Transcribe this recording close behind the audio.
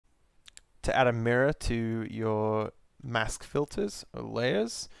To add a mirror to your mask filters or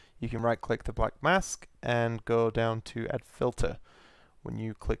layers, you can right click the black mask and go down to add filter. When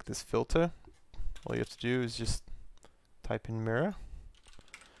you click this filter, all you have to do is just type in mirror.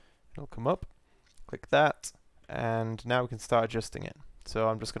 It'll come up. Click that, and now we can start adjusting it. So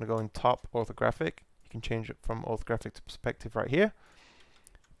I'm just going to go in top orthographic. You can change it from orthographic to perspective right here.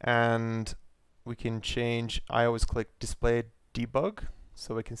 And we can change, I always click display debug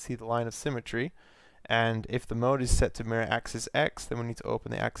so we can see the line of symmetry. And if the mode is set to mirror axis X, then we need to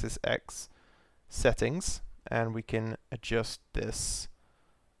open the axis X settings, and we can adjust this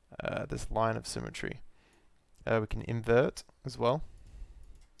this line of symmetry. We can invert as well,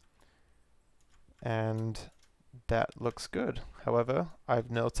 and that looks good. However,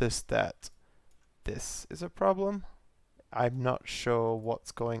 I've noticed that this is a problem. I'm not sure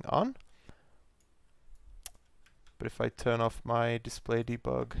what's going on, but if I turn off my display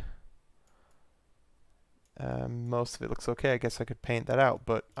debug, most of it looks okay. I guess I could paint that out,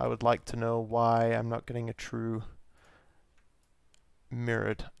 but I would like to know why I'm not getting a true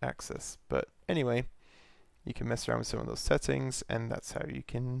mirrored axis. But anyway, you can mess around with some of those settings, and that's how you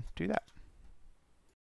can do that.